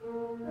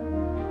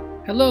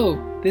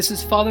Hello, this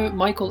is Father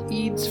Michael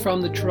Eads from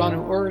the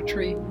Toronto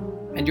Oratory,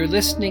 and you're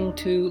listening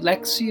to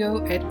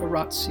Lectio et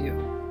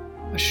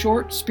Oratio, a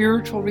short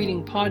spiritual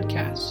reading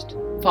podcast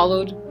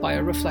followed by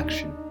a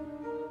reflection.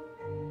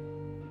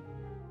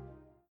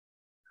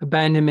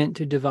 Abandonment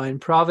to Divine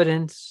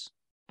Providence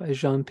by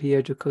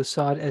Jean-Pierre de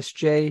Caussade,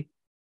 S.J.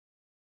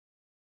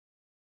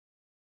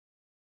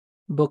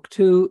 Book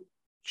 2,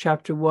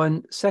 Chapter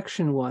 1,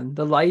 Section 1,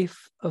 The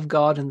Life of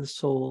God and the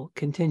Soul,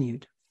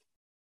 continued.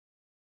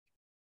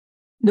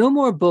 No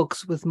more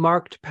books with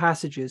marked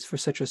passages for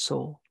such a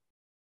soul.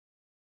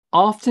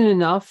 Often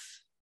enough,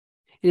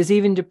 it is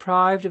even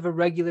deprived of a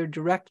regular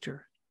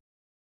director,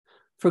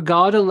 for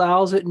God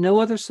allows it no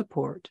other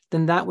support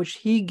than that which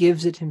He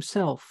gives it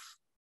Himself.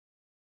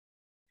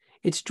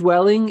 Its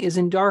dwelling is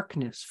in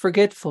darkness,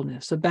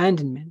 forgetfulness,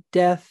 abandonment,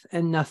 death,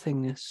 and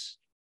nothingness.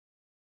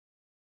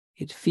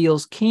 It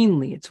feels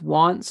keenly its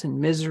wants and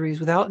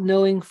miseries without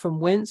knowing from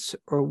whence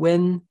or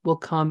when will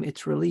come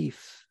its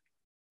relief.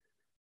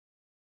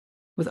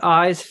 With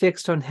eyes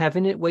fixed on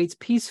heaven, it waits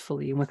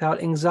peacefully and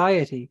without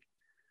anxiety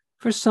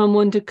for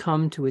someone to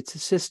come to its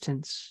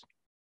assistance.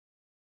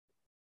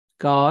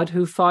 God,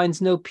 who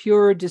finds no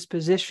purer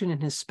disposition in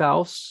his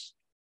spouse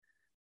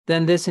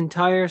than this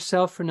entire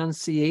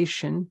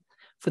self-renunciation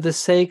for the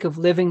sake of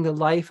living the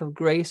life of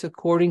grace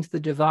according to the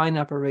divine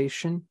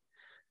operation,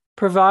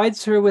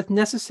 provides her with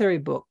necessary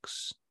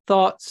books,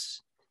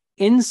 thoughts,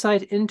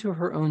 insight into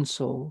her own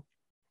soul,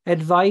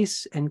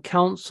 advice and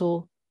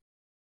counsel,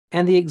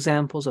 and the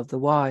examples of the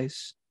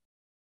wise.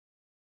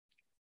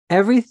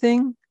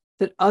 Everything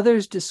that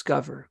others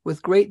discover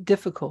with great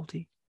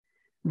difficulty,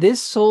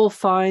 this soul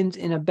finds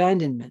in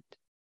abandonment,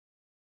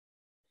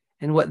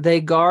 and what they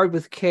guard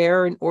with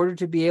care in order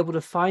to be able to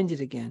find it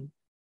again,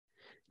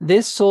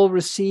 this soul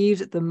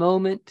receives at the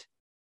moment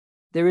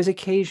there is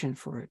occasion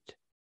for it,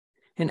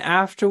 and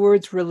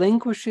afterwards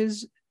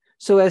relinquishes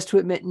so as to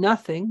admit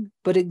nothing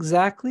but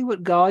exactly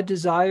what God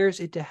desires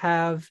it to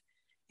have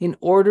in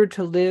order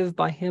to live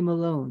by Him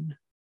alone.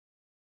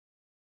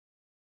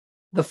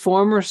 The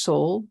former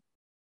soul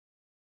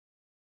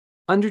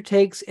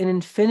undertakes an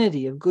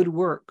infinity of good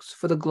works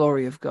for the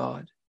glory of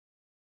God.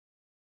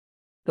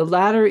 The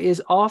latter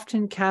is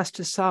often cast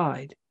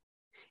aside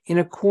in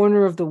a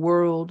corner of the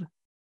world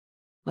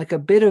like a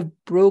bit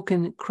of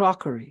broken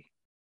crockery,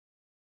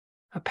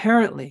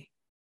 apparently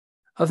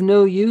of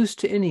no use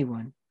to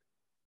anyone.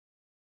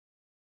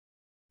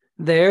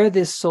 There,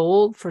 this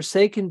soul,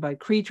 forsaken by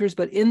creatures,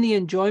 but in the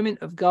enjoyment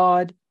of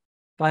God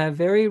by a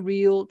very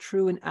real,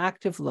 true, and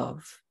active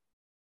love,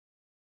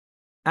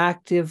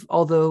 active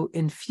although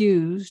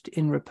infused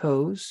in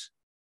repose,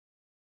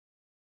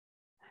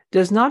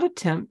 does not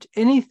attempt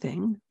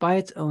anything by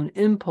its own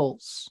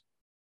impulse.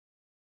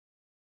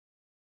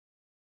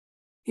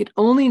 It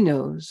only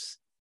knows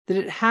that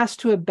it has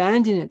to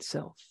abandon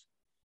itself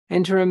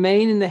and to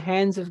remain in the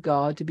hands of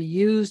God to be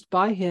used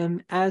by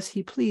Him as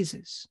He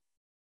pleases.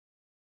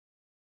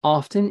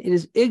 Often it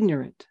is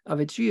ignorant of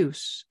its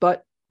use,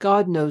 but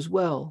God knows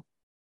well.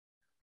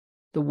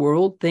 The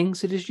world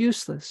thinks it is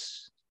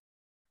useless,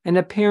 and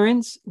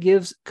appearance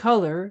gives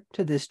color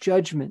to this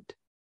judgment.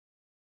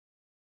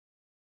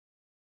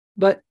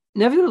 But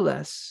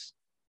nevertheless,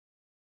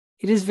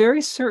 it is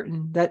very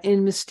certain that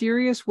in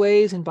mysterious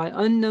ways and by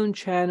unknown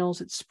channels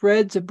it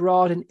spreads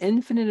abroad an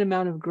infinite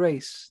amount of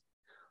grace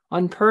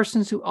on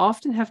persons who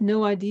often have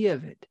no idea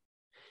of it,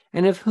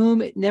 and of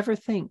whom it never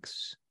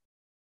thinks.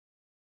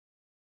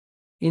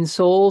 In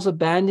souls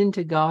abandoned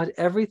to God,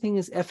 everything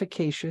is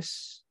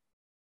efficacious,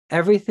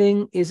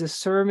 everything is a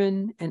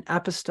sermon and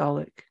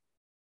apostolic.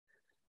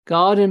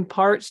 God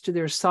imparts to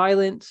their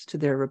silence, to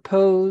their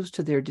repose,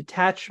 to their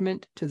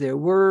detachment, to their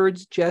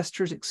words,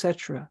 gestures,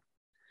 etc.,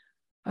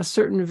 a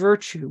certain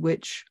virtue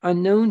which,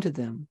 unknown to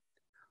them,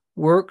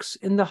 works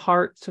in the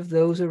hearts of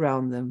those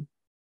around them.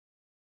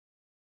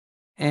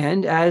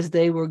 And as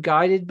they were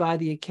guided by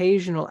the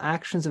occasional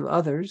actions of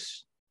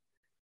others,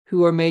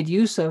 who are made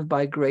use of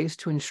by grace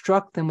to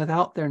instruct them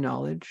without their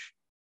knowledge,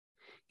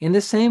 in the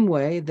same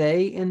way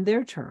they, in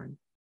their turn,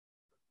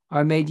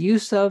 are made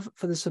use of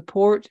for the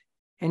support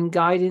and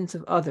guidance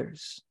of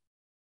others,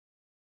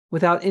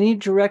 without any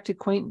direct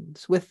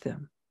acquaintance with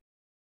them,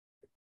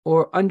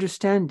 or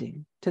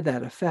understanding to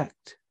that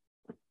effect.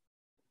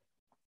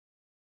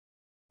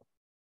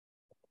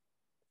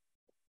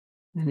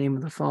 In the name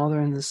of the Father,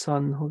 and the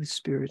Son, and the Holy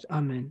Spirit.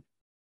 Amen.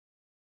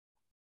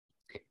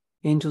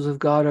 Angels of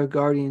God, our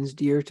guardians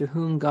dear, to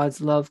whom God's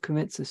love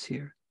commits us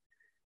here,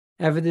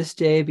 ever this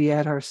day be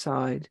at our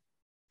side,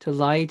 to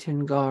light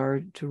and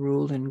guard, to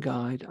rule and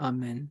guide.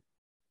 Amen.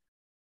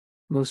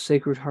 Most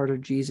Sacred Heart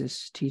of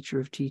Jesus, Teacher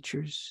of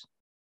teachers,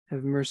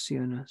 have mercy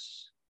on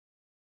us.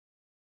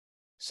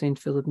 Saint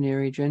Philip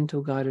Neri,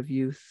 gentle guide of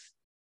youth,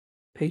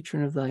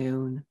 patron of thy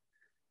own,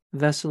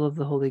 vessel of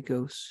the Holy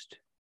Ghost,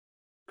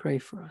 pray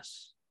for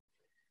us.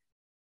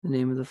 In the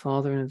name of the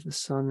Father, and of the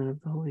Son, and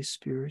of the Holy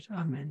Spirit.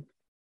 Amen.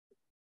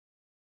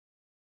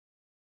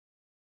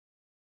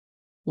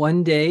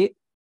 One day,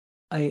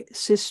 a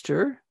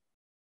sister,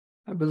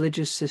 a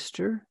religious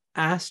sister,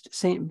 asked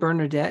Saint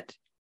Bernadette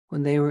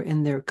when they were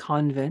in their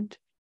convent,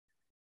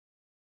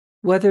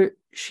 whether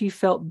she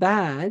felt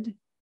bad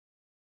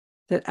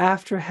that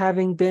after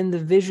having been the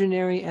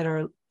visionary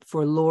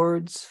for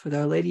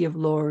Our Lady of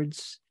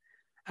Lourdes,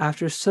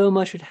 after so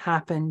much had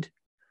happened,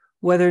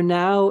 whether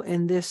now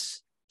in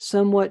this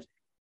somewhat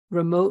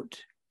remote,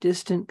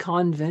 distant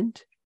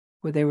convent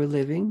where they were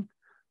living,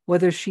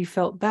 whether she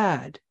felt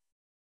bad,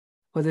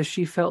 whether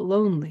she felt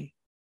lonely.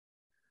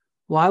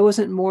 Why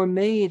wasn't more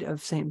made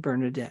of Saint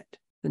Bernadette?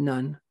 The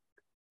nun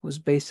was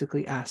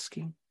basically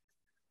asking.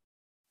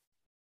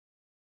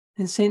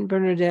 And Saint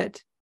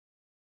Bernadette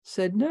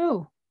said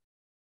no.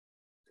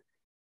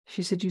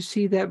 She said, you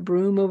see that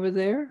broom over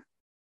there?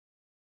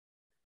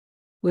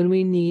 When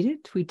we need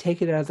it, we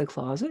take it out of the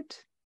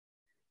closet.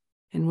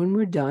 And when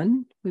we're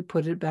done, we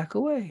put it back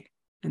away.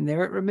 And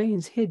there it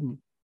remains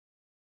hidden.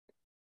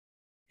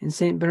 And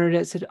Saint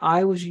Bernadette said,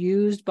 I was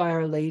used by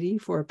Our Lady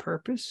for a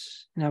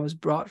purpose, and I was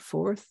brought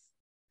forth.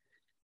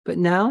 But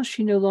now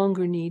she no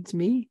longer needs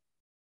me,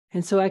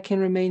 and so I can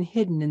remain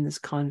hidden in this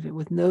convent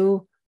with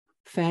no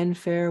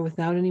fanfare,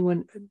 without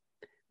anyone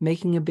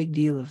making a big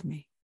deal of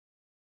me.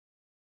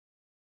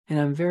 And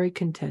I'm very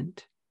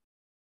content.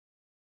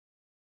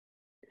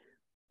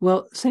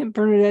 Well, Saint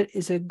Bernadette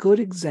is a good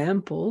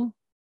example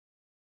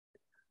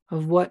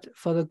of what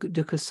Father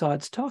de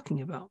Caussade's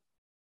talking about.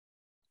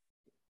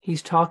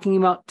 He's talking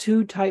about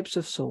two types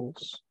of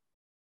souls.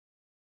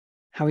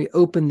 How he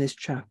opened this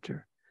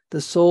chapter. The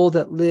soul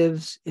that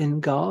lives in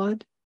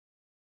God,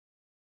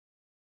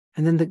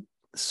 and then the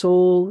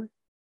soul,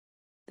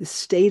 the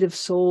state of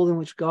soul in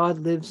which God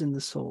lives in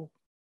the soul.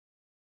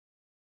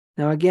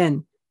 Now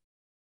again,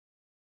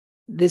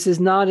 this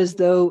is not as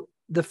though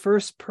the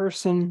first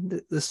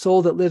person, the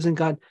soul that lives in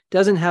God,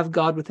 doesn't have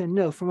God within.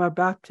 No, from our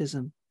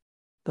baptism,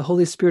 the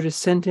Holy Spirit is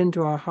sent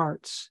into our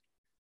hearts.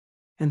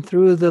 And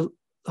through the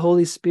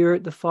Holy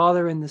Spirit, the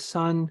Father and the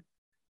Son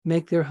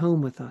make their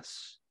home with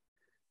us.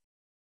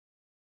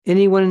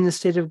 Anyone in the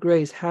state of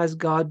grace has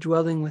God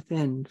dwelling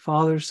within,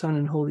 Father, Son,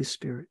 and Holy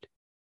Spirit.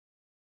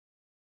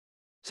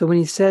 So when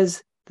he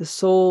says the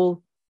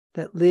soul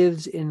that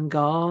lives in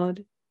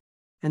God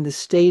and the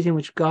state in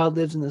which God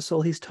lives in the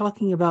soul, he's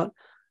talking about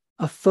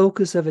a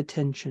focus of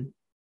attention.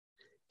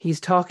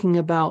 He's talking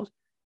about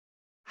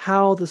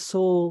how the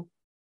soul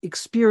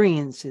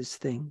experiences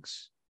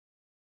things.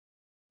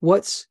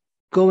 What's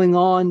going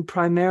on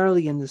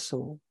primarily in the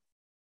soul.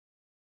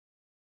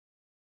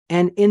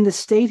 And in the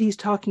state he's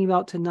talking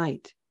about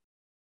tonight,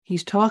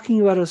 he's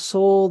talking about a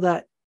soul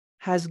that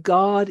has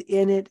God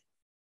in it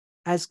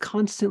as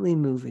constantly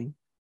moving.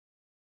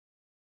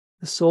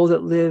 The soul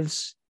that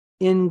lives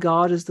in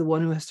God is the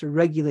one who has to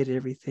regulate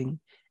everything.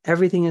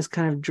 Everything is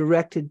kind of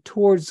directed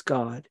towards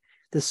God.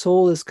 The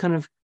soul is kind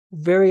of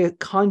very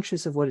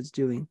conscious of what it's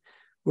doing.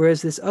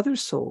 Whereas this other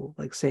soul,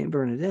 like Saint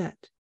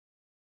Bernadette,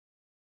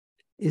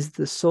 is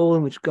the soul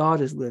in which God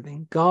is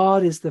living.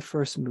 God is the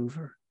first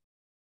mover.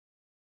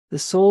 The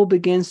soul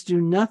begins to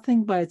do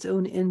nothing by its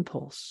own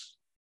impulse.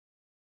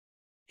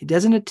 It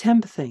doesn't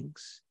attempt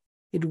things.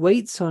 It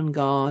waits on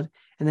God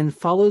and then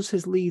follows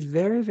his lead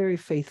very, very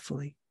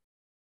faithfully.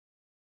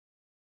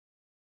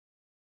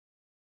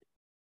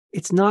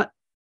 It's not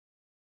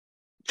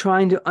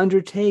trying to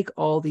undertake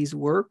all these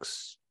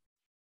works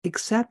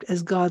except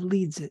as God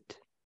leads it.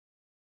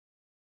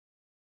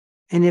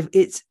 And if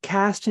it's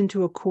cast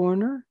into a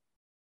corner,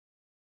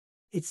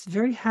 it's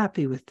very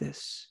happy with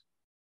this.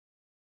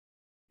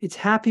 It's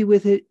happy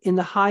with it in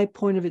the high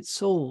point of its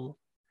soul,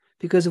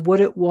 because of what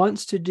it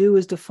wants to do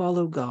is to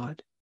follow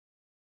God.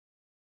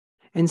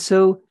 And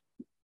so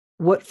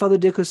what Father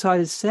de Caussade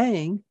is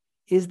saying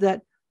is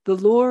that the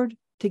Lord,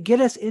 to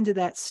get us into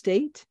that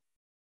state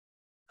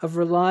of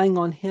relying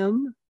on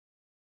him,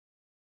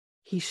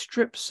 he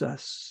strips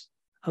us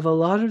of a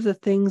lot of the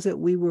things that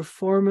we were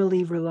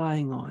formerly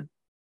relying on.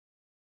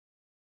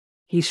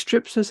 He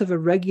strips us of a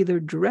regular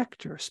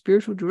director,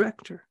 spiritual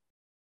director.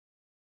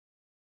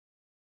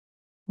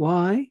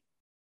 Why?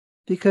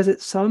 Because at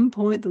some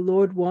point the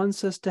Lord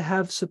wants us to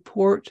have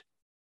support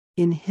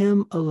in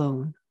him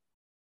alone.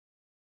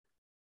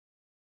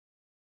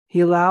 He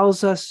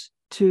allows us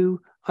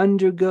to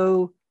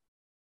undergo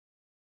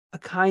a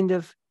kind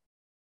of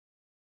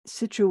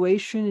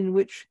situation in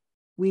which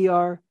we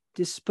are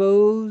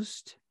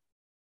disposed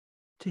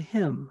to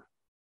him,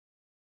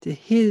 to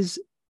his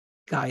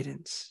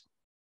guidance,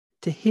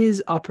 to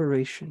his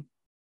operation.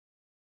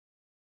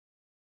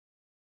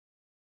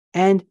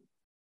 And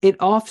it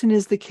often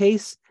is the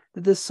case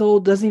that the soul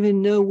doesn't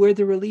even know where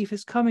the relief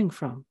is coming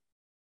from.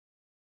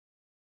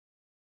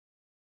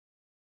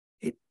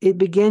 It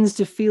begins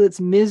to feel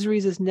its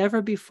miseries as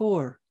never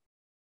before.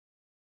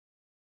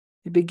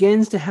 It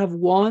begins to have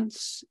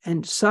wants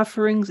and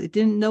sufferings it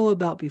didn't know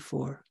about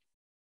before.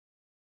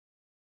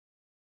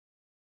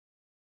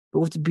 But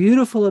what's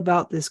beautiful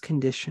about this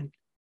condition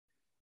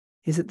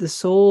is that the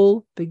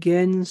soul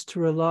begins to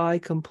rely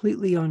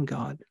completely on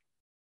God.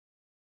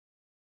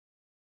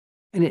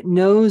 And it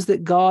knows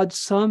that God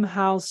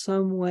somehow,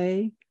 some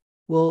way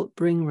will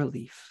bring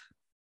relief.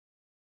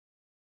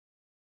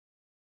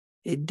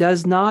 It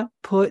does not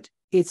put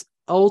its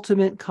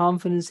ultimate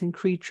confidence in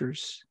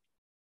creatures.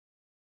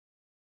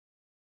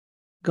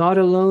 God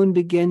alone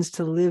begins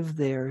to live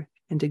there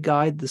and to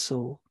guide the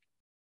soul.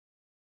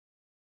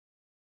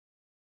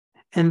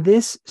 And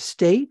this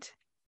state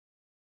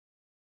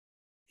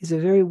is a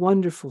very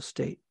wonderful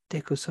state,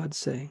 De Caussade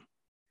say.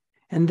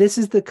 And this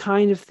is the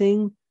kind of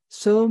thing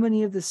so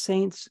many of the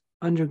saints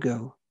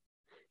undergo.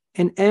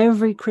 And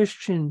every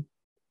Christian,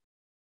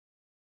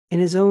 in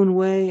his own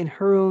way, in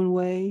her own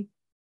way,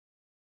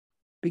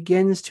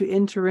 begins to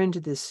enter into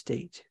this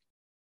state.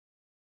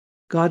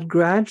 God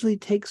gradually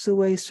takes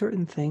away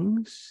certain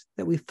things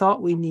that we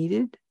thought we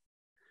needed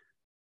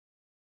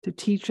to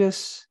teach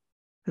us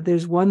that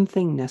there's one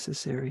thing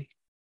necessary: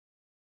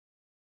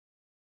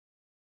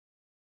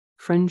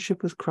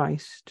 friendship with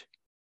Christ,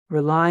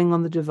 relying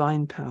on the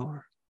divine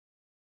power.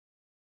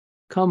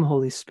 Come,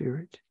 Holy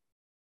Spirit,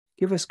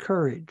 give us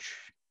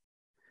courage.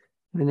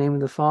 In the name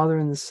of the Father,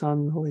 and the Son,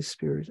 and the Holy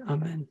Spirit.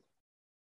 Amen.